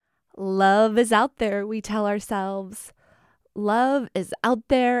Love is out there, we tell ourselves. Love is out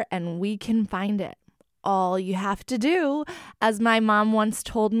there and we can find it. All you have to do, as my mom once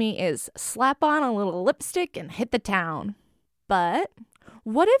told me, is slap on a little lipstick and hit the town. But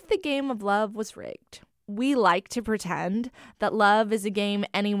what if the game of love was rigged? We like to pretend that love is a game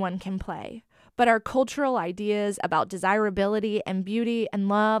anyone can play. But our cultural ideas about desirability and beauty and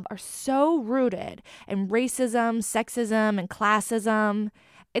love are so rooted in racism, sexism, and classism,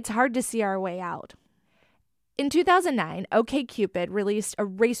 it's hard to see our way out. In 2009, OkCupid released a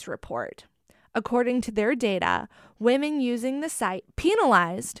race report. According to their data, women using the site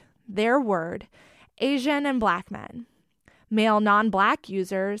penalized, their word, Asian and Black men. Male non-Black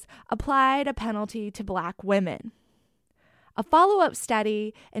users applied a penalty to Black women. A follow-up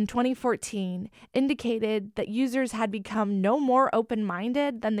study in 2014 indicated that users had become no more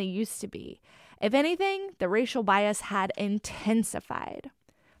open-minded than they used to be. If anything, the racial bias had intensified.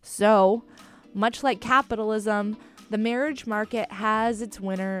 So, much like capitalism, the marriage market has its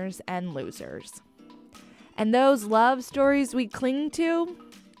winners and losers. And those love stories we cling to,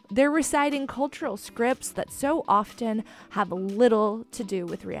 they're reciting cultural scripts that so often have little to do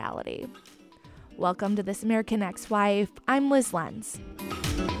with reality. Welcome to This American Ex-Wife. I'm Liz Lenz.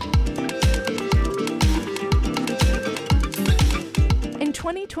 In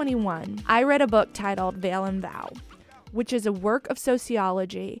 2021, I read a book titled Veil and Vow, which is a work of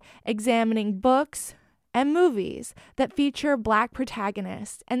sociology examining books and movies that feature Black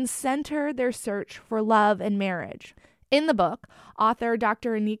protagonists and center their search for love and marriage. In the book, author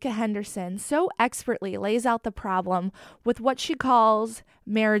Dr. Aneeka Henderson so expertly lays out the problem with what she calls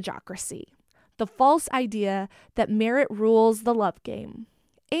marriageocracy, the false idea that merit rules the love game.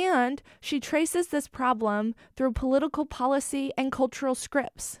 And she traces this problem through political policy and cultural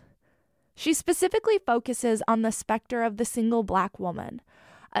scripts. She specifically focuses on the specter of the single Black woman,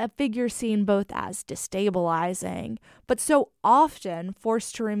 a figure seen both as destabilizing, but so often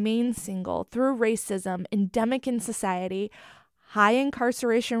forced to remain single through racism endemic in society, high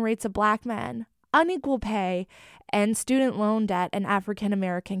incarceration rates of Black men, unequal pay, and student loan debt in African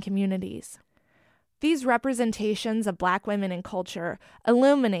American communities. These representations of Black women in culture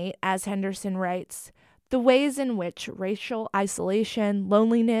illuminate, as Henderson writes, the ways in which racial isolation,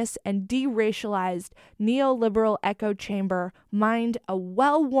 loneliness, and deracialized neoliberal echo chamber mined a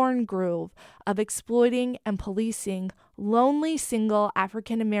well-worn groove of exploiting and policing lonely single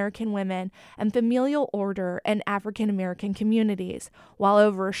African American women and familial order in African American communities, while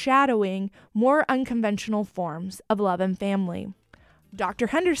overshadowing more unconventional forms of love and family. Dr.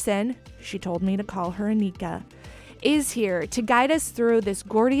 Henderson, she told me to call her Aneeka, is here to guide us through this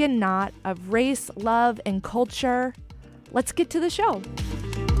Gordian knot of race, love, and culture. Let's get to the show.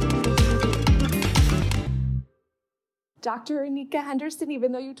 Dr. Aneeka Henderson,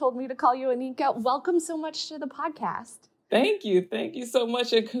 even though you told me to call you Aneeka, welcome so much to the podcast. Thank you. Thank you so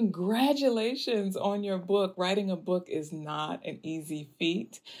much. And congratulations on your book. Writing a book is not an easy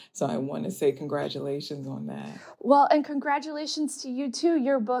feat. So I want to say congratulations on that. Well, and congratulations to you too.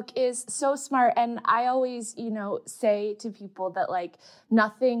 Your book is so smart. And I always, say to people that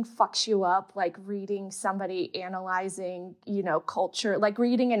nothing fucks you up like reading somebody analyzing, culture, like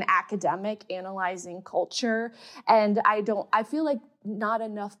reading an academic analyzing culture. And I feel like not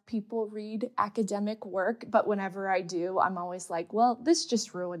enough people read academic work, but whenever I do, I'm always like, well, this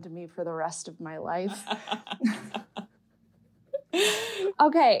just ruined me for the rest of my life.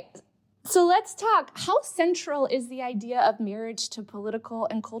 Okay, so let's talk. How central is the idea of marriage to political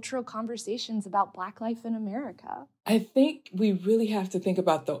and cultural conversations about Black life in America? I think we really have to think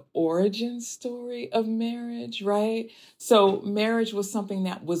about the origin story of marriage, right? So marriage was something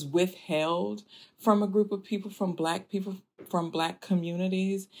that was withheld from a group of people, from Black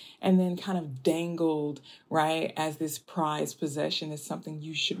communities, and then kind of dangled, right, as this prized possession, as something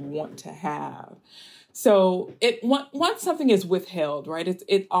you should want to have. So once something is withheld, right,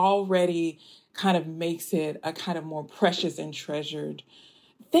 it already kind of makes it a kind of more precious and treasured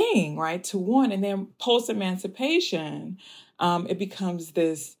thing, right, to want. And then post-emancipation, it becomes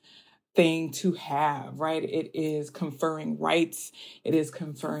this thing to have, right? It is conferring rights. It is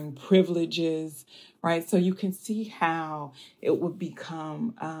conferring privileges, right? So you can see how it would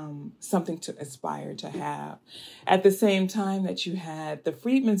become something to aspire to have. At the same time that you had the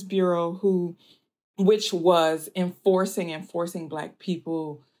Freedmen's Bureau, which was enforcing Black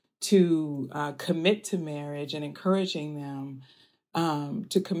people to commit to marriage and encouraging them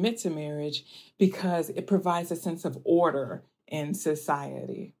to commit to marriage because it provides a sense of order in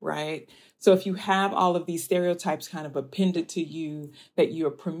society, right? So if you have all of these stereotypes kind of appended to you, that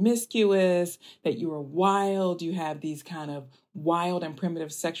you're promiscuous, that you are wild, you have these kind of wild and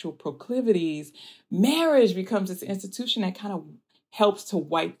primitive sexual proclivities, marriage becomes this institution that kind of helps to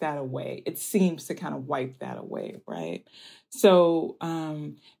wipe that away. It seems to kind of wipe that away, right? So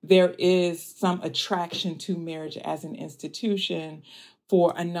there is some attraction to marriage as an institution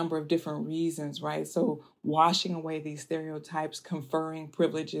for a number of different reasons, right? So washing away these stereotypes, conferring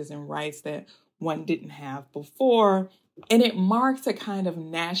privileges and rights that one didn't have before. And it marks a kind of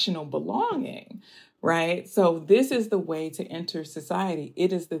national belonging, right? So this is the way to enter society.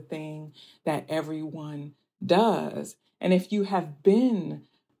 It is the thing that everyone does. And if you have been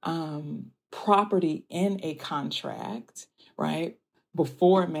property in a contract, right,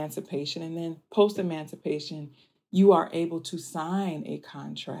 before emancipation and then post-emancipation, you are able to sign a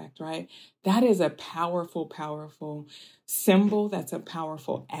contract, right? That is a powerful, powerful symbol. That's a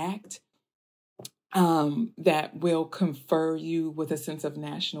powerful act that will confer you with a sense of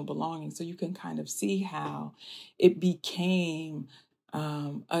national belonging. So you can kind of see how it became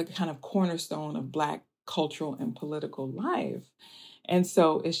a kind of cornerstone of Black cultural and political life. And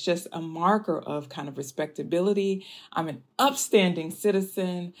so it's just a marker of kind of respectability. I'm an upstanding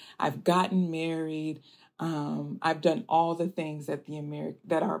citizen. I've gotten married. I've done all the things that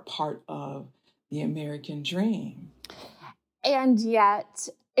that are part of the American dream. And yet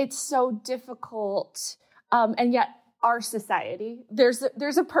it's so difficult. And yet our society, there's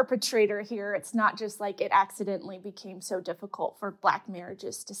a perpetrator here. It's not just like it accidentally became so difficult for Black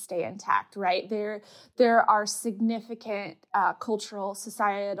marriages to stay intact, right? There are significant cultural,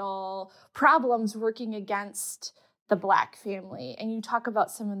 societal problems working against the Black family. And you talk about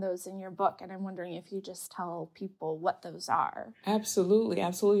some of those in your book. And I'm wondering if you just tell people what those are. Absolutely.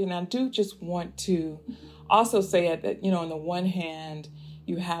 Absolutely. And I do just want to also say that, on the one hand,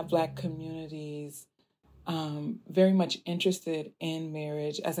 you have Black communities very much interested in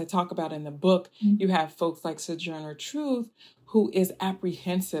marriage. As I talk about in the book, you have folks like Sojourner Truth, who is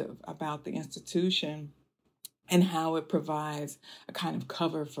apprehensive about the institution and how it provides a kind of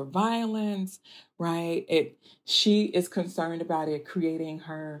cover for violence, right? She is concerned about it creating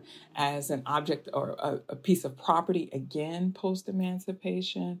her as an object or a piece of property again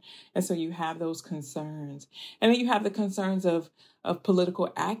post-emancipation. And so you have those concerns. And then you have the concerns of political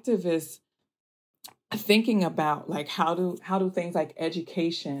activists thinking about like how do things like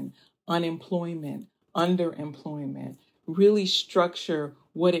education, unemployment, underemployment really structure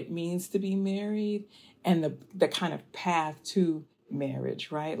what it means to be married and the kind of path to marriage,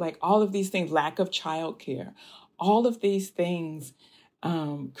 right? Like all of these things, lack of childcare, all of these things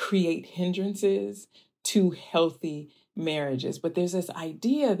create hindrances to healthy marriages. But there's this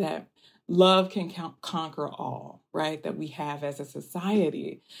idea that love can conquer all, right? That we have as a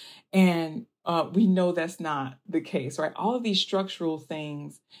society. And we know that's not the case, right? All of these structural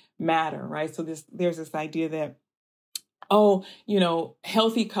things matter, right? So there's this idea that,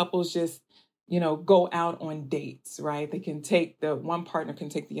 healthy couples just, go out on dates, right? They can one partner can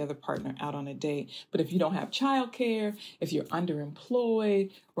take the other partner out on a date. But if you don't have childcare, if you're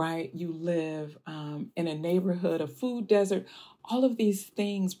underemployed, right, you live in a neighborhood, a food desert, all of these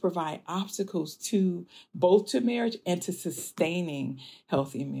things provide obstacles to both to marriage and to sustaining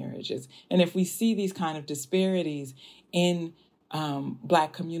healthy marriages. And if we see these kind of disparities in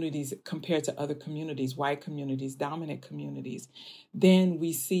Black communities compared to other communities, white communities, dominant communities, then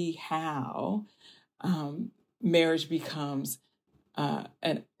we see how marriage becomes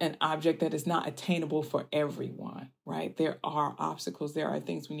an object that is not attainable for everyone, right? There are obstacles. There are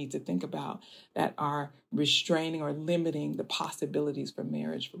things we need to think about that are restraining or limiting the possibilities for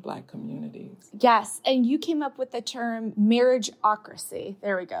marriage for Black communities. Yes. And you came up with the term marriageocracy.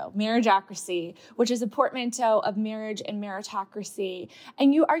 There we go. Marriageocracy, which is a portmanteau of marriage and meritocracy.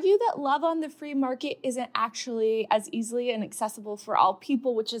 And you argue that love on the free market isn't actually as easily and accessible for all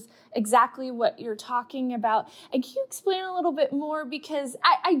people, which is exactly what you're talking about. And can you explain a little bit more? Because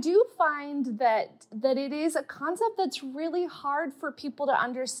I do find that it is a concept that's really hard for people to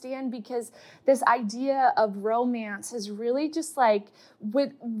understand, because this idea of romance is really just like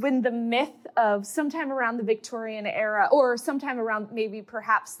when the myth of sometime around the Victorian era, or sometime around maybe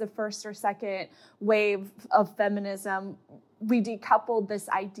perhaps the first or second wave of feminism, we decoupled this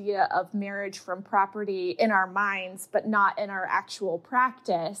idea of marriage from property in our minds, but not in our actual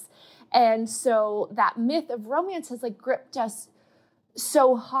practice. And so that myth of romance has like gripped us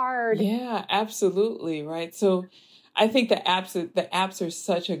so hard. Yeah, absolutely. Right. So I think the apps are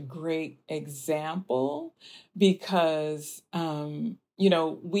such a great example because,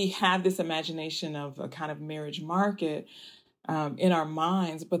 we have this imagination of a kind of marriage market in our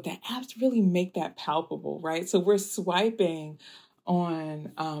minds, but the apps really make that palpable, right? So we're swiping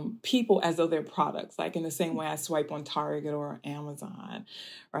on people as though they're products, like in the same way I swipe on Target or Amazon,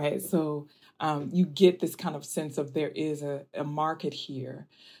 right? So you get this kind of sense of there is a market here,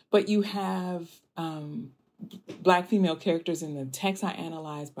 but you have Black female characters in the text I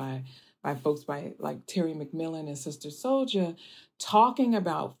analyzed by folks like Terry McMillan and Sister Souljah, talking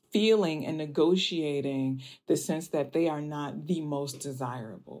about feeling and negotiating the sense that they are not the most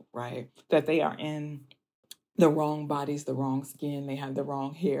desirable, right? That they are in the wrong bodies, the wrong skin, they have the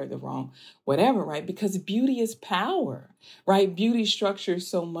wrong hair, the wrong whatever, right? Because beauty is power, right? Beauty structures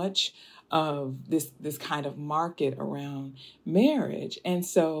so much of this kind of market around marriage. And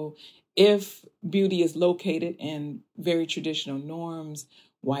so if beauty is located in very traditional norms,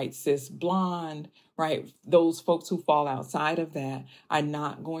 white, cis, blonde, right? Those folks who fall outside of that are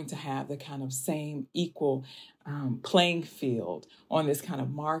not going to have the kind of same equal playing field on this kind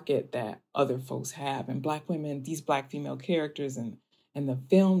of market that other folks have. And Black women, these Black female characters and the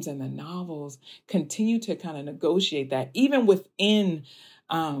films and the novels continue to kind of negotiate that even within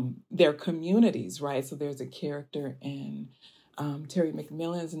their communities, right? So there's a character in Terry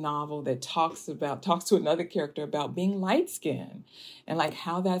McMillan's novel that talks to another character about being light skinned and like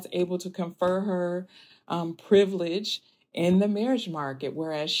how that's able to confer her privilege in the marriage market,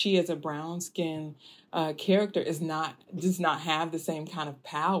 whereas she as a brown skinned character does not have the same kind of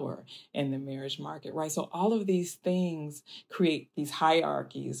power in the marriage market, right? So all of these things create these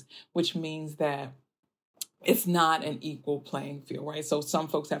hierarchies, which means that it's not an equal playing field, right? So some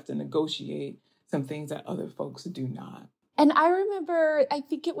folks have to negotiate some things that other folks do not. And I remember, I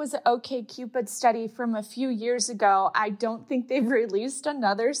think it was an OkCupid study from a few years ago. I don't think they've released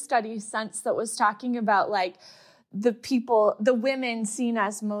another study since that was talking about like the women seen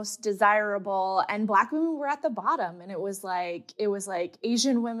as most desirable, and Black women were at the bottom. And it was like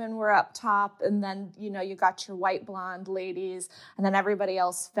Asian women were up top, and then, you got your white blonde ladies, and then everybody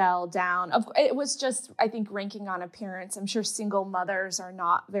else fell down. It was just, I think, ranking on appearance. I'm sure single mothers are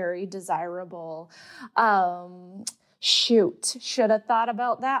not very desirable. Should have thought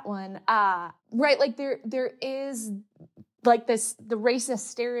about that one. Right. Like there is like this, the racist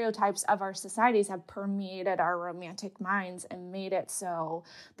stereotypes of our societies have permeated our romantic minds and made it so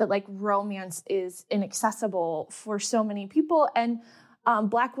that like romance is inaccessible for so many people. And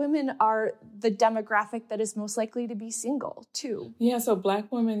Black women are the demographic that is most likely to be single too. Yeah, so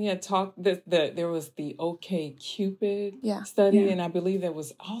Black women, there was the OkCupid study, and I believe there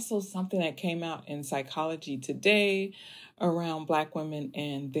was also something that came out in Psychology Today around Black women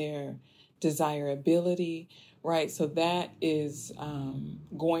and their desirability, right? So that is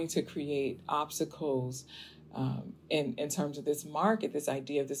going to create obstacles in terms of this market, this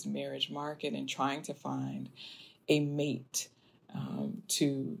idea of this marriage market, and trying to find a mate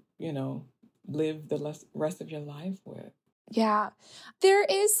to, live the rest of your life with. Yeah. There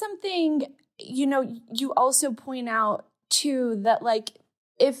is something, you also point out too, that like,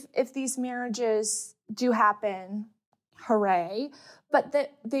 if these marriages do happen, hooray, but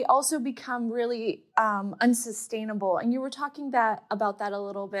that they also become really unsustainable. And you were talking about that a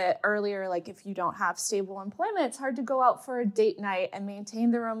little bit earlier. Like if you don't have stable employment, it's hard to go out for a date night and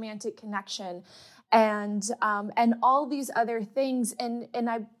maintain the romantic connection. And all these other things. And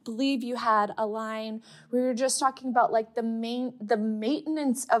I believe you had a line where you were just talking about like the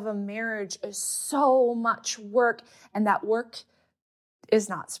maintenance of a marriage is so much work, and that work is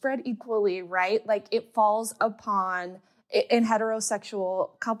not spread equally, right? Like it falls upon, in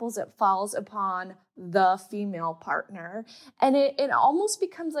heterosexual couples, it falls upon the female partner. And it almost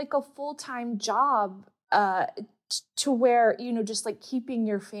becomes like a full-time job to where, just like keeping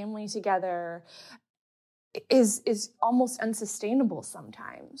your family together is almost unsustainable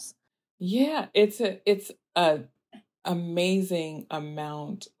sometimes. Yeah, it's a amazing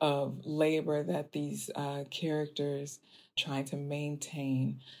amount of labor that these characters trying to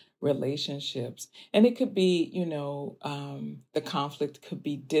maintain relationships. And it could be, the conflict could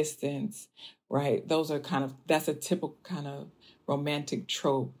be distance, right? That's a typical kind of romantic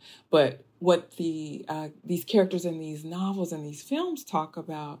trope. But what these characters in these novels and these films talk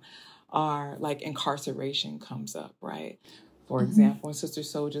about are like incarceration comes up, right? For example, in Sister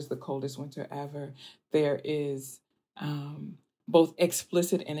Souljah's The Coldest Winter Ever, there is both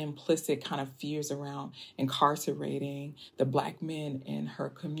explicit and implicit kind of fears around incarcerating the Black men in her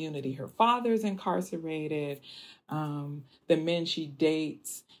community. Her father's incarcerated. The men she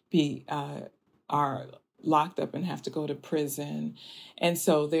dates are locked up and have to go to prison. And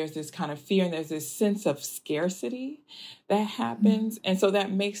so there's this kind of fear and there's this sense of scarcity that happens. And so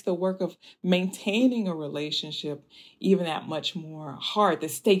that makes the work of maintaining a relationship even that much more hard. The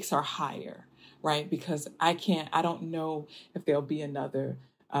stakes are higher, right? Because I don't know if there'll be another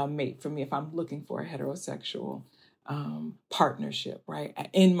mate for me if I'm looking for a heterosexual partnership, right?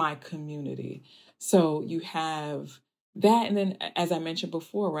 In my community. So you have that. And then, as I mentioned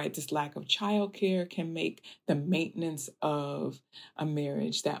before, right, this lack of childcare can make the maintenance of a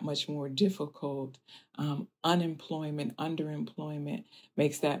marriage that much more difficult. Unemployment, underemployment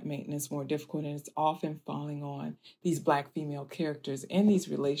makes that maintenance more difficult. And it's often falling on these Black female characters in these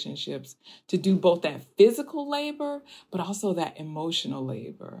relationships to do both that physical labor, but also that emotional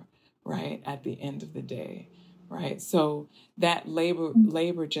labor, right, at the end of the day, right? So that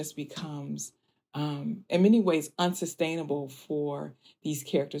labor just becomes in many ways unsustainable for these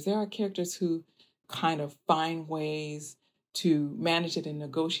characters. There are characters who kind of find ways to manage it and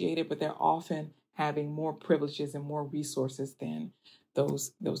negotiate it, but they're often having more privileges and more resources than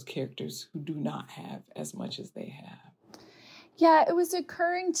those characters who do not have as much as they have. Yeah, it was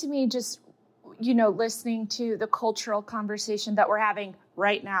occurring to me just, listening to the cultural conversation that we're having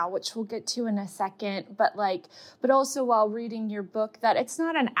right now, which we'll get to in a second, but also while reading your book, that it's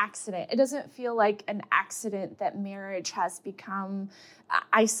not an accident. It doesn't feel like an accident that marriage has become,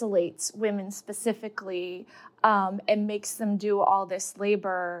 isolates women specifically, and makes them do all this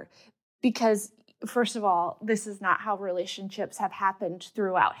labor because, first of all, this is not how relationships have happened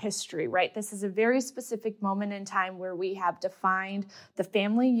throughout history, right? This is a very specific moment in time where we have defined the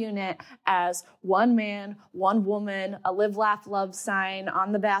family unit as one man, one woman, a live, laugh, love sign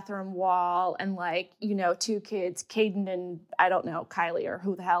on the bathroom wall, and 2 kids, Caden and I don't know, Kylie or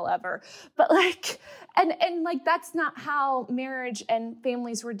who the hell ever. But and that's not how marriage and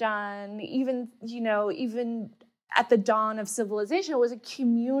families were done. Even at the dawn of civilization, it was a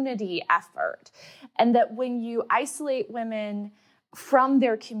community effort. And that when you isolate women from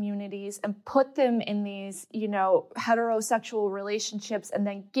their communities and put them in these, heterosexual relationships and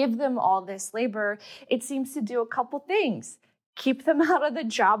then give them all this labor, it seems to do a couple things. Keep them out of the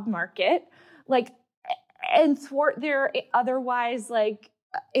job market, and thwart their otherwise,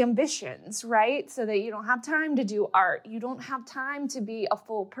 ambitions, right? So that you don't have time to do art. You don't have time to be a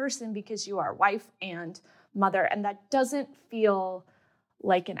full person because you are wife and mother. And that doesn't feel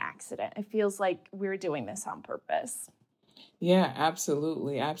like an accident. It feels like we're doing this on purpose. Yeah,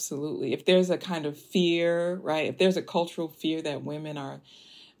 absolutely. Absolutely. If there's a kind of fear, right? If there's a cultural fear that women are,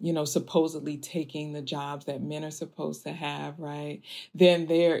 supposedly taking the jobs that men are supposed to have, right? Then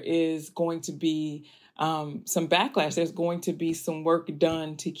there is going to be some backlash. There's going to be some work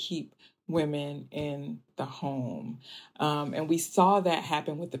done to keep women in the home. And we saw that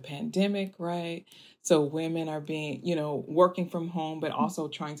happen with the pandemic, right? So women are being, working from home, but also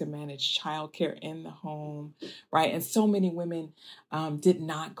trying to manage childcare in the home, right? And so many women did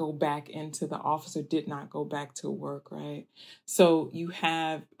not go back into the office or did not go back to work, right? So you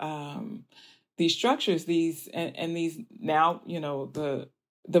have these structures, these now,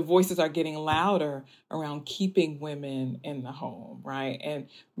 the voices are getting louder around keeping women in the home, right? And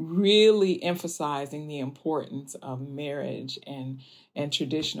really emphasizing the importance of marriage and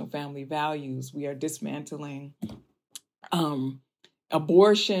traditional family values. We are dismantling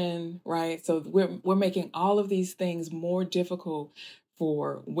abortion, right? So we're making all of these things more difficult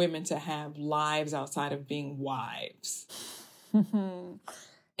for women to have lives outside of being wives.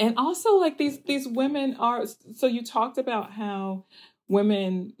 And also, these women are, so you talked about how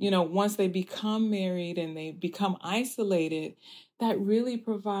women, once they become married and they become isolated, that really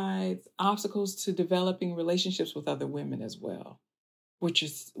provides obstacles to developing relationships with other women as well, which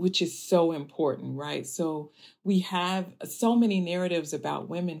is so important, right? So we have so many narratives about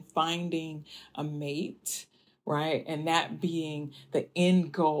women finding a mate, right? And that being the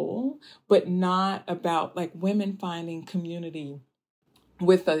end goal, but not about women finding community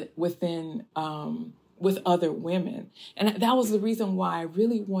with other women. And that was the reason why I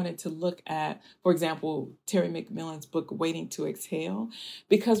really wanted to look at, for example, Terry McMillan's book, Waiting to Exhale,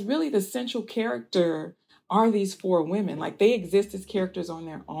 because really the central character are these 4 women. They exist as characters on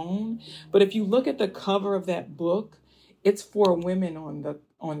their own. But if you look at the cover of that book, it's 4 women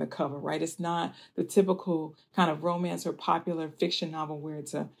on the cover, right? It's not the typical kind of romance or popular fiction novel where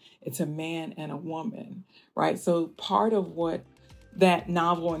it's a man and a woman, right? So part of what that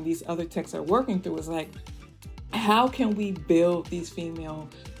novel and these other texts are working through is how can we build these female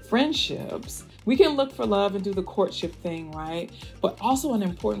friendships We can look for love and do the courtship thing, right? But also an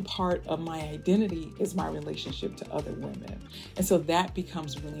important part of my identity is my relationship to other women. And so that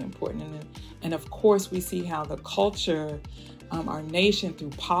becomes really important. And of course, we see how the culture, our nation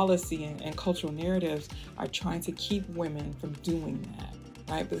through policy and cultural narratives are trying to keep women from doing that,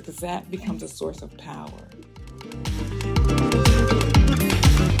 right? Because that becomes a source of power.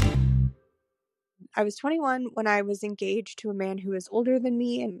 I was 21 when I was engaged to a man who was older than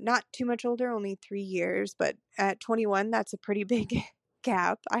me, and not too much older, only 3 years. But at 21, that's a pretty big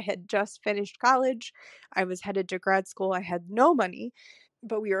gap. I had just finished college. I was headed to grad school. I had no money,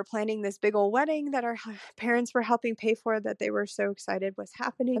 but we were planning this big old wedding that our parents were helping pay for, that they were so excited was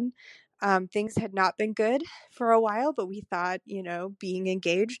happening. Things had not been good for a while, but we thought, being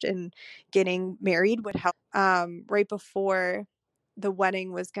engaged and getting married would help. Right before the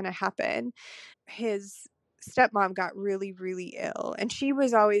wedding was going to happen, his stepmom got really, really ill, and she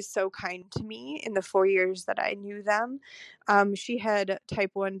was always so kind to me in the 4 years that I knew them. She had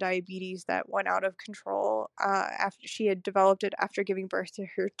type 1 diabetes that went out of control after she had developed it after giving birth to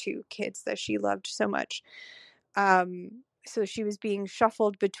her 2 kids that she loved so much. So she was being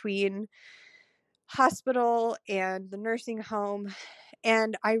shuffled between hospital and the nursing home,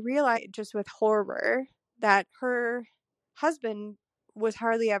 and I realized just with horror that her husband was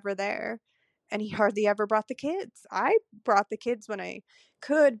hardly ever there, and he hardly ever brought the kids. I brought the kids when I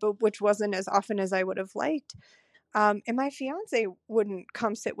could, but which wasn't as often as I would have liked. And my fiance wouldn't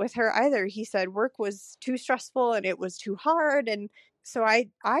come sit with her either. He said work was too stressful and it was too hard. And so I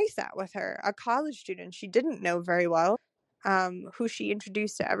sat with her, a college student she didn't know very well, who she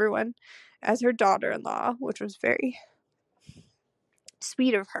introduced to everyone as her daughter-in-law, which was very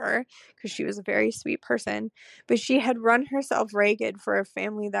sweet of her because she was a very sweet person. But she had run herself ragged for a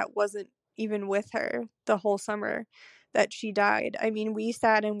family that wasn't even with her the whole summer that she died. I mean, we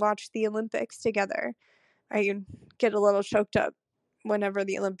sat and watched the Olympics together. I get a little choked up whenever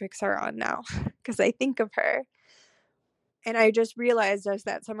the Olympics are on now because I think of her. And I just realized as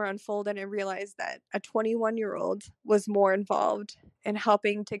that summer unfolded, I realized that a 21-year-old was more involved in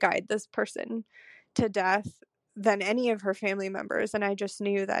helping to guide this person to death than any of her family members. And I just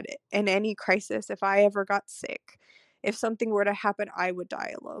knew that in any crisis, if I ever got sick, if something were to happen, I would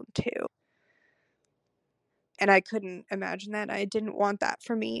die alone too. And I couldn't imagine that. I didn't want that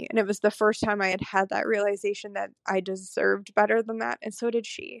for me. And it was the first time I had had that realization that I deserved better than that. And so did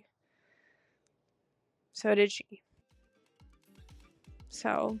she.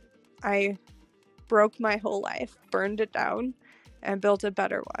 So I broke my whole life, burned it down, and built a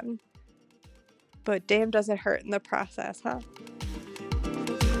better one. But damn, does it hurt in the process, huh?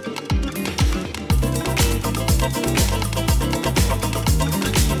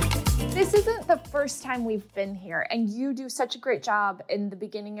 This isn't the first time we've been here, and you do such a great job in the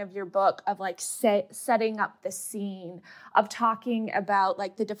beginning of your book of setting up the scene, of talking about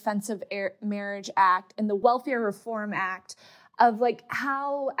the Defensive Marriage Act and the Welfare Reform Act, of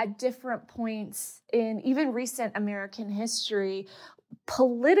how at different points in even recent American history,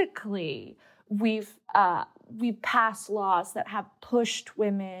 politically, we've passed laws that have pushed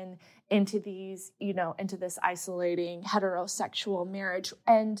women into these, into this isolating heterosexual marriage.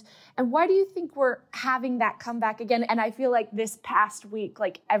 And why do you think we're having that come back again? And I feel like this past week,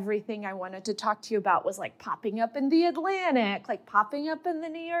 everything I wanted to talk to you about was popping up in the Atlantic, popping up in the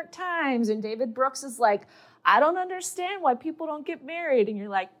New York Times. And David Brooks is I don't understand why people don't get married. And you're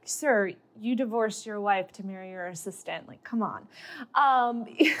like, sir, you divorced your wife to marry your assistant. Come on.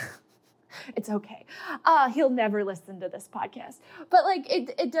 It's okay. He'll never listen to this podcast. But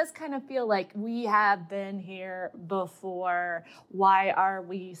it does kind of feel like we have been here before. Why are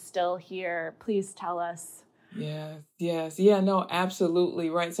we still here? Please tell us. Yes. Yeah, no, absolutely.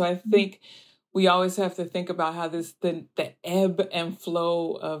 Right. So I think we always have to think about how the ebb and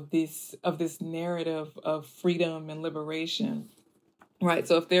flow of this narrative of freedom and liberation. Right.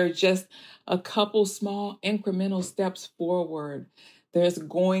 So if there are just a couple small incremental steps forward, there's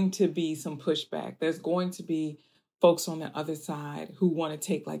going to be some pushback. There's going to be folks on the other side who want to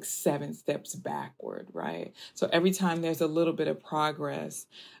take 7 steps backward, right? So every time there's a little bit of progress,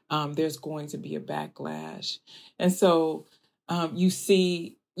 there's going to be a backlash. And so you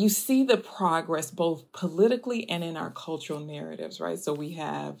see the progress both politically and in our cultural narratives, right? So we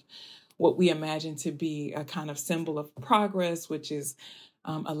have what we imagine to be a kind of symbol of progress, which is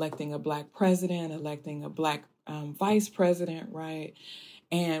electing a Black president, electing a Black vice president, right?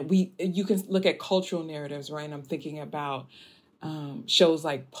 And you can look at cultural narratives, right? And I'm thinking about shows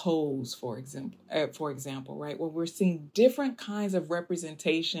like Pose, for example, right? Where we're seeing different kinds of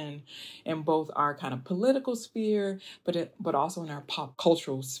representation in both our kind of political sphere, but also in our pop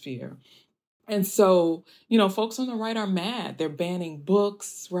cultural sphere. And so, folks on the right are mad. They're banning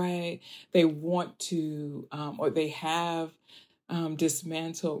books, right? They want to, or they have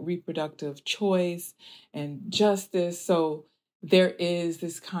dismantled reproductive choice and justice. So there is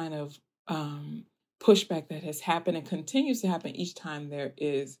this kind of pushback that has happened and continues to happen each time there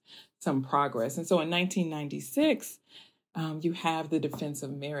is some progress. And so in 1996, you have the Defense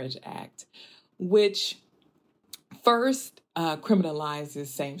of Marriage Act, which first criminalizes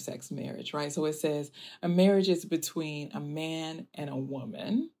same-sex marriage, right? So it says a marriage is between a man and a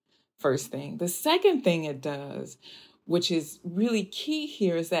woman, first thing. The second thing it does, which is really key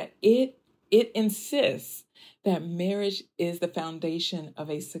here, is that it insists that marriage is the foundation of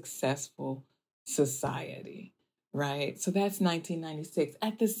a successful society, right? So that's 1996.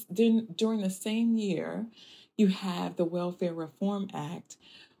 During the same year, you have the Welfare Reform Act,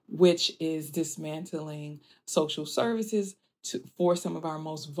 which is dismantling social services for some of our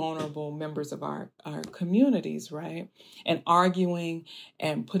most vulnerable members of our communities, right? And arguing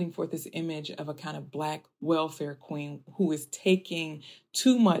and putting forth this image of a kind of Black welfare queen who is taking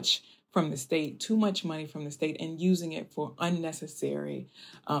too much from the state, too much money from the state, and using it for unnecessary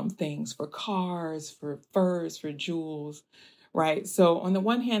things, for cars, for furs, for jewels, right? So on the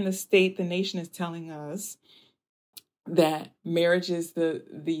one hand, the nation is telling us that marriage is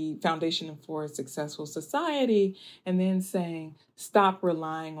the foundation for a successful society, and then saying, stop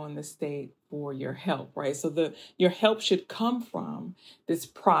relying on the state for your help, right? So your help should come from this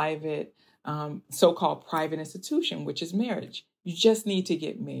private, so-called private institution, which is marriage. You just need to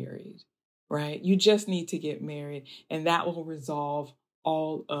get married, right? You just need to get married, and that will resolve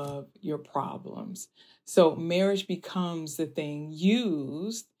all of your problems. So marriage becomes the thing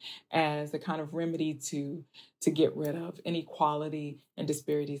used as the kind of remedy to get rid of inequality and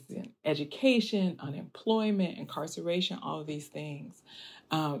disparities in education, unemployment, incarceration, all of these things.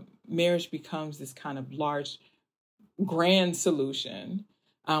 Marriage becomes this kind of large, grand solution,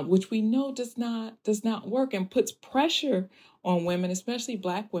 which we know does not work and puts pressure on women, especially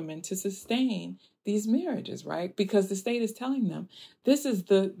Black women, to sustain these marriages, right? Because the state is telling them this is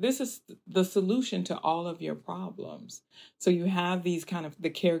the solution to all of your problems. So you have these kind of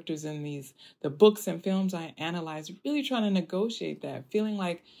the characters in the books and films I analyze really trying to negotiate that, feeling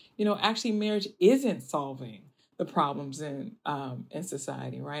like, actually marriage isn't solving the problems in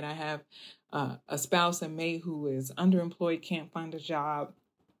society, right? I have a spouse in May who is underemployed, can't find a job.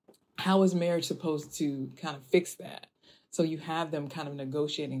 How is marriage supposed to kind of fix that? So you have them kind of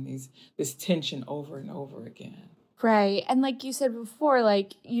negotiating this tension over and over again. Right. And like you said before,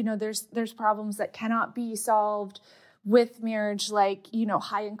 there's problems that cannot be solved with marriage, like,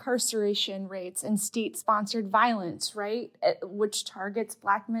 high incarceration rates and state-sponsored violence, right? Which targets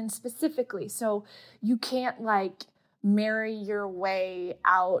Black men specifically. So you can't marry your way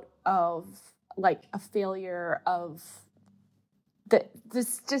out of a failure of the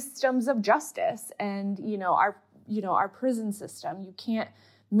systems of justice and, our prison system. You can't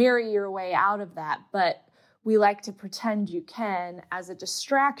marry your way out of that, but we like to pretend you can as a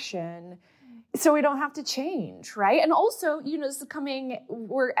distraction so we don't have to change, right? And also,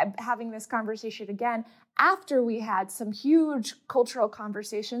 we're having this conversation again after we had some huge cultural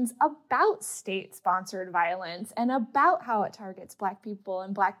conversations about state-sponsored violence and about how it targets Black people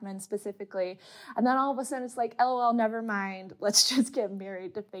and Black men specifically. And then all of a sudden it's like, LOL, never mind. Let's just get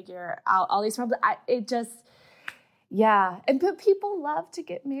married to figure out all these problems. Yeah. But people love to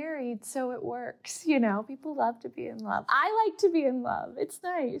get married, so it works. People love to be in love. I like to be in love. It's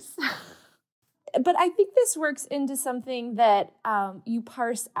nice. But I think this works into something that you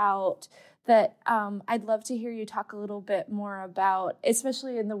parse out that I'd love to hear you talk a little bit more about,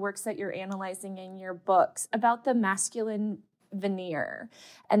 especially in the works that you're analyzing in your books, about the masculine veneer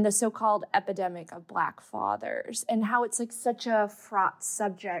and the so-called epidemic of Black fathers and how it's such a fraught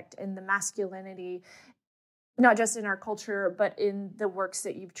subject in the masculinity, not just in our culture, but in the works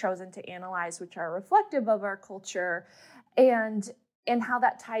that you've chosen to analyze, which are reflective of our culture, and how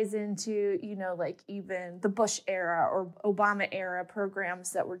that ties into, even the Bush era or Obama era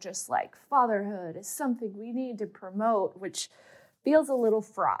programs that were just fatherhood is something we need to promote, which feels a little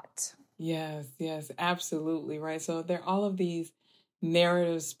fraught. Yes, absolutely, right. So there are all of these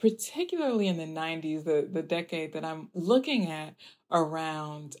narratives, particularly in the 90s, the decade that I'm looking at,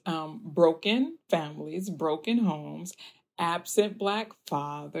 around broken families, broken homes, absent Black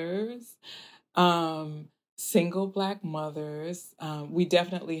fathers, single Black mothers. We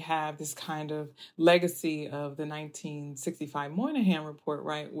definitely have this kind of legacy of the 1965 Moynihan Report,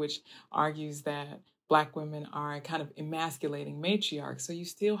 right, which argues that Black women are kind of emasculating matriarchs. So you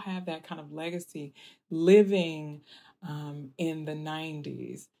still have that kind of legacy living in the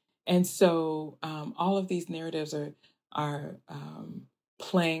 90s. And so all of these narratives are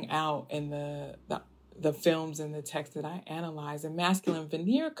playing out in the films and the text that I analyze. And masculine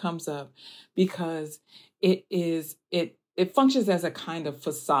veneer comes up because it functions as a kind of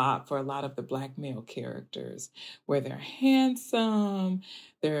facade for a lot of the Black male characters, where they're handsome,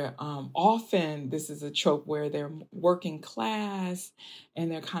 they're often, this is a trope where they're working class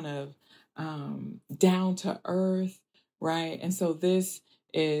and they're kind of down to earth, right? And so this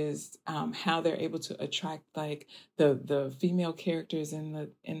is how they're able to attract like the female characters in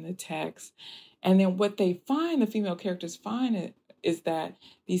the text. And then what they find, the female characters find is that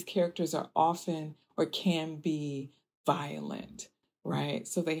these characters are often or can be violent, right?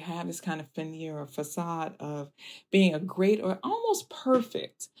 So they have this kind of veneer or facade of being a great or almost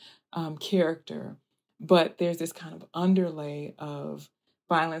perfect character, but there's this kind of underlay of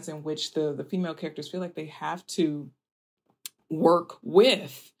violence in which the female characters feel like they have to work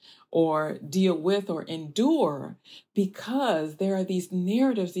with or deal with or endure, because there are these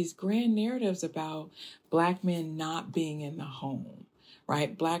narratives, these grand narratives about Black men not being in the home,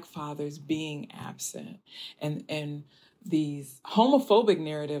 right? Black fathers being absent, and these homophobic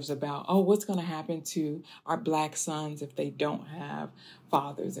narratives about, oh, what's going to happen to our Black sons if they don't have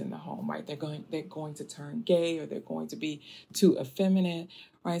fathers in the home, right? They're going to turn gay, or they're going to be too effeminate,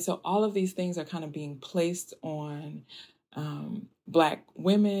 right? So all of these things are kind of being placed on Black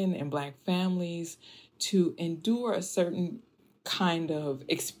women and Black families to endure a certain kind of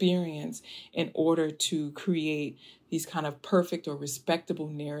experience in order to create these kind of perfect or respectable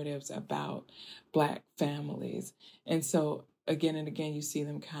narratives about Black families. And so again and again, you see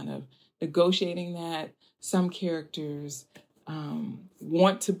them kind of negotiating that. Some characters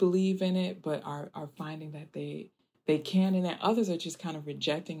want to believe in it, but are finding that they can, and that others are just kind of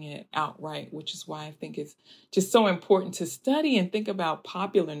rejecting it outright, which is why I think it's just so important to study and think about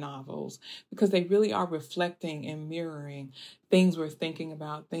popular novels, because they really are reflecting and mirroring things we're thinking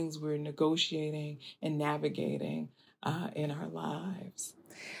about, things we're negotiating and navigating in our lives.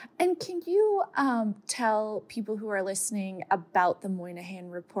 And can you tell people who are listening about the Moynihan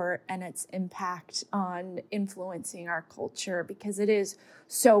Report and its impact on influencing our culture? Because it is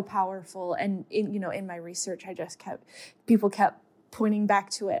so powerful. And in my research, people kept pointing back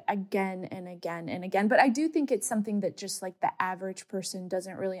to it again and again and again. But I do think it's something that just like the average person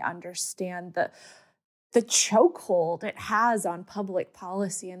doesn't really understand the chokehold it has on public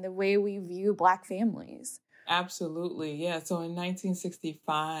policy and the way we view Black families. Absolutely. Yeah. So in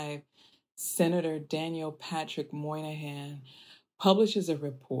 1965, Senator Daniel Patrick Moynihan publishes a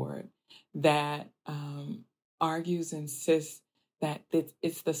report that argues, insists that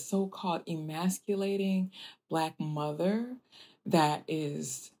it's the so-called emasculating Black mother that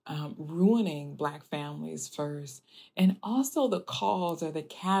is ruining Black families first, and also the cause or the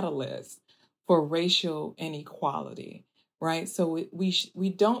catalyst for racial inequality. Right. So we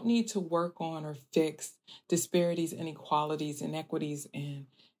don't need to work on or fix disparities, inequalities, inequities in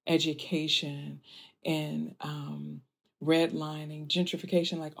education and redlining,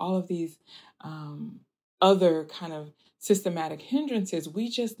 gentrification, like all of these other kind of systematic hindrances. We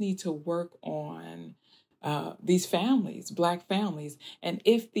just need to work on these families, Black families. And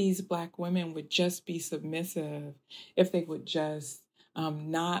if these Black women would just be submissive, if they would just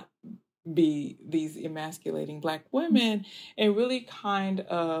not be these emasculating Black women and really kind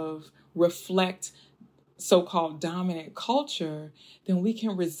of reflect so-called dominant culture, then we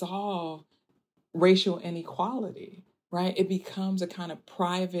can resolve racial inequality, right? It becomes a kind of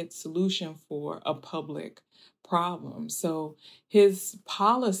private solution for a public problem. So his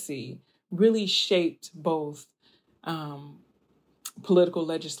policy really shaped both political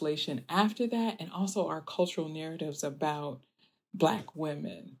legislation after that, and also our cultural narratives about Black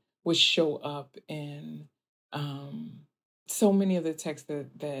women, which show up in so many of the texts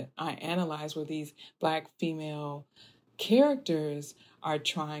that I analyze, where these Black female characters are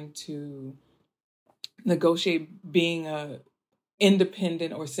trying to negotiate being a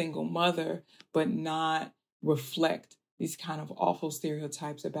independent or single mother, but not reflect these kind of awful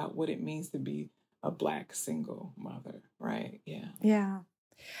stereotypes about what it means to be a Black single mother, right? Yeah. Yeah.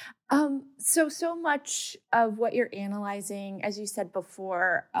 So much of what you're analyzing, as you said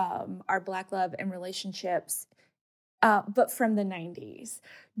before, are Black love and relationships, but from the 90s.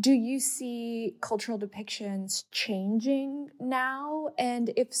 Do you see cultural depictions changing now?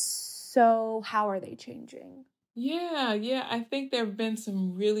 And if so, how are they changing? Yeah. I think there have been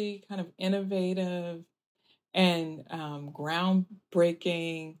some really kind of innovative and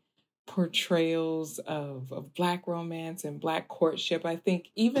groundbreaking portrayals of Black romance and Black courtship. I think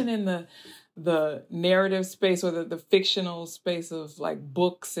even in the narrative space or the fictional space of like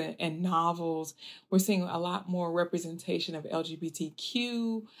books and novels, we're seeing a lot more representation of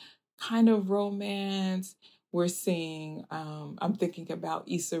LGBTQ kind of romance. We're seeing, I'm thinking about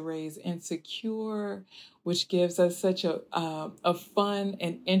Issa Rae's Insecure, which gives us such a fun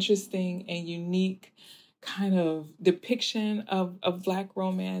and interesting and unique kind of depiction of Black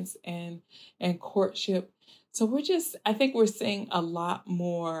romance and courtship. So I think we're seeing a lot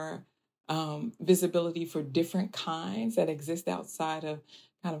more visibility for different kinds that exist outside of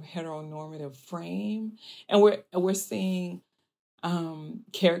kind of heteronormative frame. And we're seeing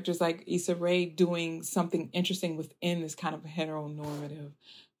characters like Issa Rae doing something interesting within this kind of heteronormative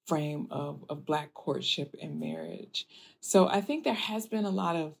frame of Black courtship and marriage. So I think there has been a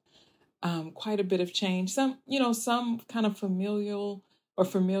lot of quite a bit of change. Some kind of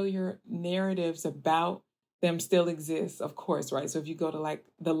familiar narratives about them still exist, of course, right? So if you go to like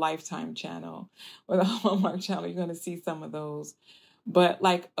the Lifetime channel or the Hallmark channel, you're going to see some of those. But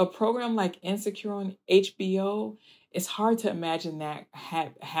like a program like Insecure on HBO, it's hard to imagine that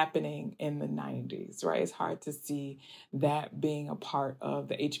happening in the 90s, right? It's hard to see that being a part of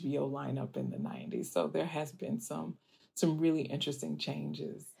the HBO lineup in the 90s. So there has been some really interesting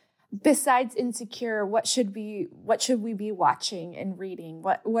changes. Besides Insecure, what should we be watching and reading?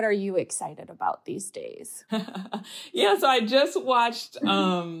 What are you excited about these days? Yeah, so I just watched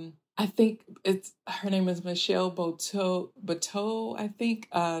I think her name is Michelle Bateau, I think,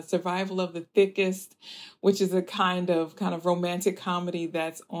 Survival of the Thickest, which is a kind of romantic comedy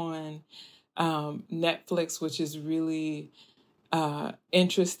that's on Netflix, which is really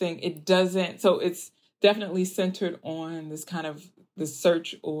interesting. It's definitely centered on this kind of the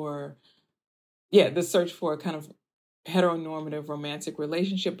search for a kind of heteronormative romantic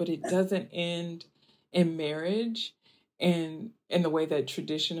relationship, but it doesn't end in marriage in the way that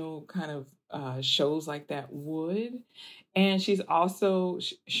traditional kind of shows like that would. And she's also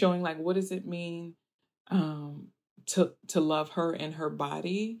showing like, what does it mean to love her and her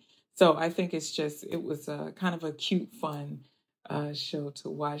body? So I think it was a kind of a cute, fun show to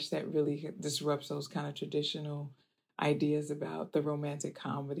watch that really disrupts those kind of traditional ideas about the romantic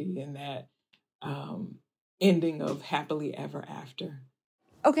comedy and that ending of happily ever after.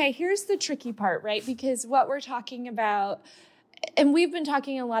 Okay, here's the tricky part, right? Because what we're talking about, and we've been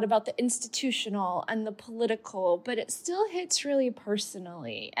talking a lot about the institutional and the political, but it still hits really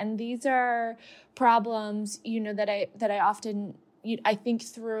personally. And these are problems, that I often I think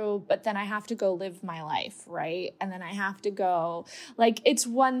through, but then I have to go live my life, right? And then I have to go, like, it's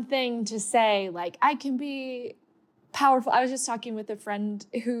one thing to say, like, I can be powerful. I was just talking with a friend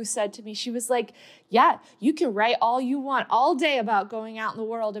who said to me, she was like, yeah, you can write all you want all day about going out in the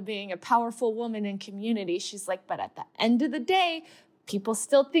world and being a powerful woman in community. She's like, but at the end of the day, people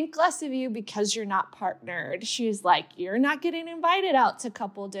still think less of you because you're not partnered. She's like, you're not getting invited out to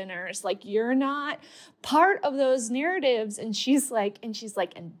couple dinners. Like, you're not part of those narratives. And she's like,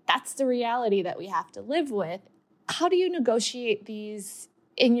 and that's the reality that we have to live with. How do you negotiate these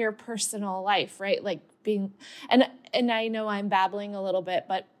in your personal life, right? Like being, and I know I'm babbling a little bit,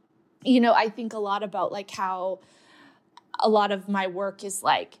 but, I think a lot about like how a lot of my work is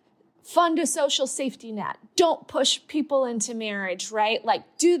like, fund a social safety net. Don't push people into marriage, right? Like,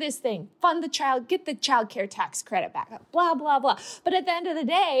 do this thing, fund the child, get the child care tax credit back, blah, blah, blah. But at the end of the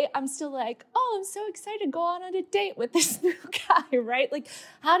day, I'm still like, oh, I'm so excited to go on a date with this new guy, right? Like,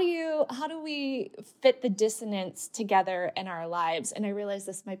 how do we fit the dissonance together in our lives? And I realize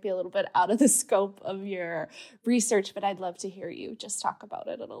this might be a little bit out of the scope of your research, but I'd love to hear you just talk about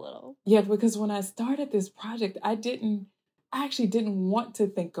it a little. Yeah, because when I started this project, I actually didn't want to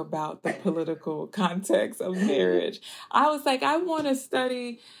think about the political context of marriage. I was like, I want to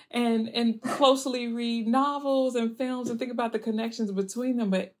study and closely read novels and films and think about the connections between them.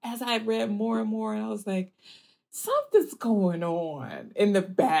 But as I read more and more, I was like, something's going on in the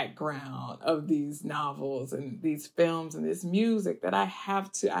background of these novels and these films and this music that I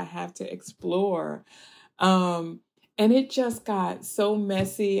have to explore. And it just got so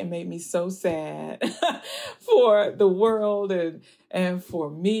messy and made me so sad for the world and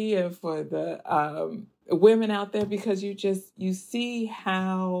for me and for the women out there, because you see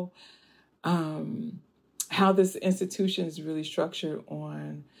how this institution is really structured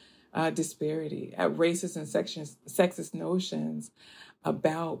on disparity, racist and sexist notions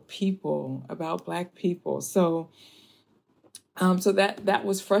about people, about Black people. So that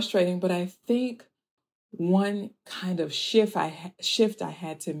was frustrating, but I think one kind of shift I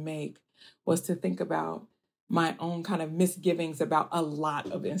had to make was to think about my own kind of misgivings about a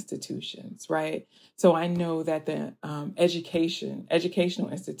lot of institutions, right? So I know that the educational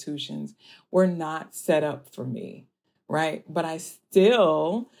institutions were not set up for me, right? But I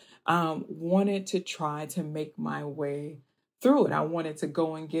still wanted to try to make my way through it. I wanted to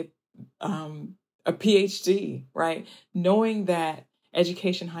go and get a PhD, right? Knowing that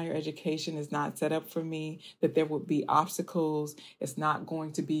higher education is not set up for me, that there would be obstacles. It's not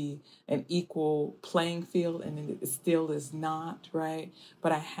going to be an equal playing field, and it still is not, right?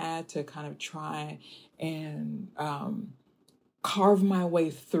 But I had to kind of try and carve my way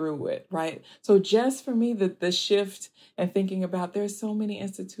through it, right? So just for me, the shift and thinking about there's so many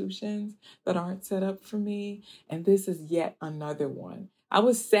institutions that aren't set up for me, and this is yet another one. I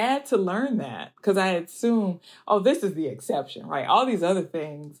was sad to learn that because I assumed, oh, this is the exception, right? All these other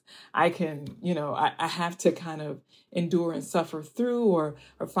things I can, I have to kind of endure and suffer through or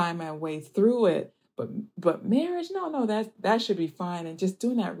find my way through it. But marriage, no, that should be fine. And just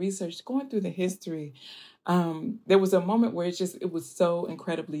doing that research, going through the history, there was a moment where it was so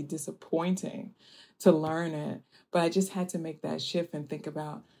incredibly disappointing to learn it. But I just had to make that shift and think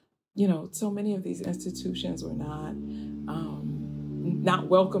about, so many of these institutions were not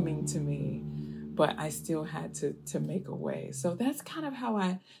welcoming to me, but I still had to make a way. So that's kind of how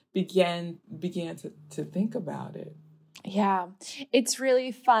I began to think about it. Yeah, it's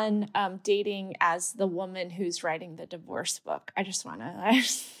really fun dating as the woman who's writing the divorce book. I just want to,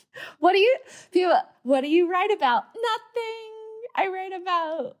 what do you write about? Nothing. I write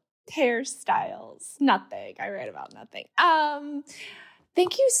about hairstyles. Nothing. I write about nothing.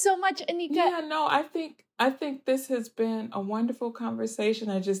 Thank you so much, Aneeka. Yeah, no, I think this has been a wonderful conversation.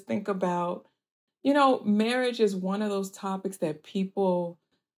 I just think about, marriage is one of those topics that people,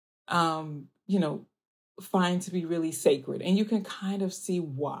 find to be really sacred. And you can kind of see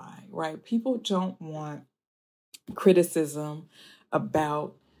why, right? People don't want criticism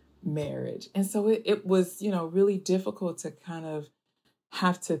about marriage. And so it was, really difficult to kind of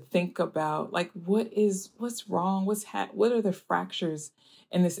have to think about like, what's wrong? What are the fractures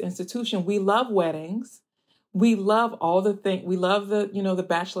in this institution? We love weddings. We love all the things. We love the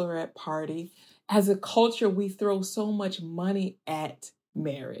bachelorette party. As a culture, we throw so much money at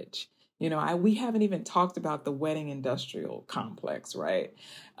marriage. We haven't even talked about the wedding industrial complex, right?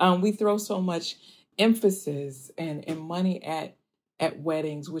 We throw so much emphasis and money at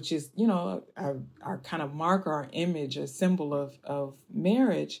weddings, which is, our kind of marker, our image, a symbol of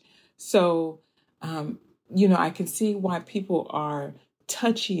marriage. So, I can see why people are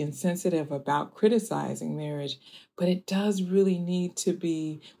touchy and sensitive about criticizing marriage, but it does really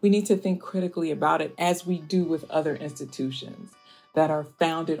we need to think critically about it as we do with other institutions that are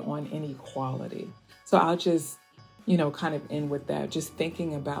founded on inequality. So I'll just, kind of end with that, just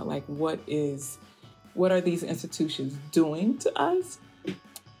thinking about like, what are these institutions doing to us?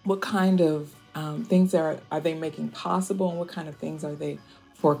 What kind of things are they making possible? And what kind of things are they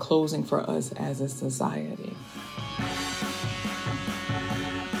foreclosing for us as a society?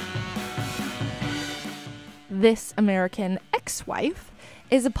 This American Ex-Wife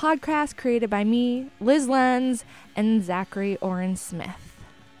is a podcast created by me, Liz Lenz, and Zachary Oren Smith.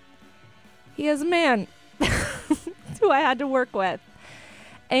 He is a man who I had to work with.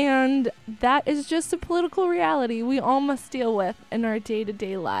 And that is just a political reality we all must deal with in our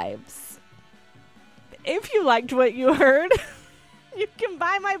day-to-day lives. If you liked what you heard, you can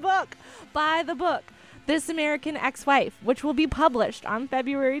buy my book. Buy the book, This American Ex-Wife, which will be published on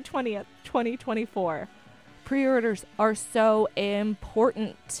February 20th, 2024. Pre-orders are so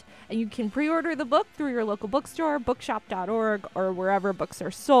important. And you can pre-order the book through your local bookstore, bookshop.org, or wherever books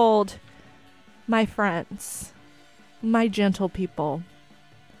are sold. My friends, my gentle people,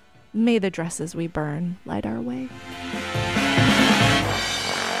 may the dresses we burn light our way.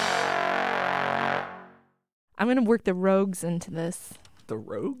 I'm going to work the rogues into this. The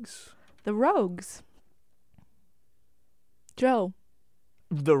rogues? The rogues. Joe.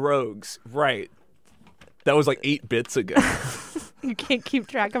 The rogues, right. That was like 8 bits ago. You can't keep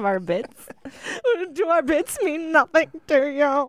track of our bits? Do our bits mean nothing to you?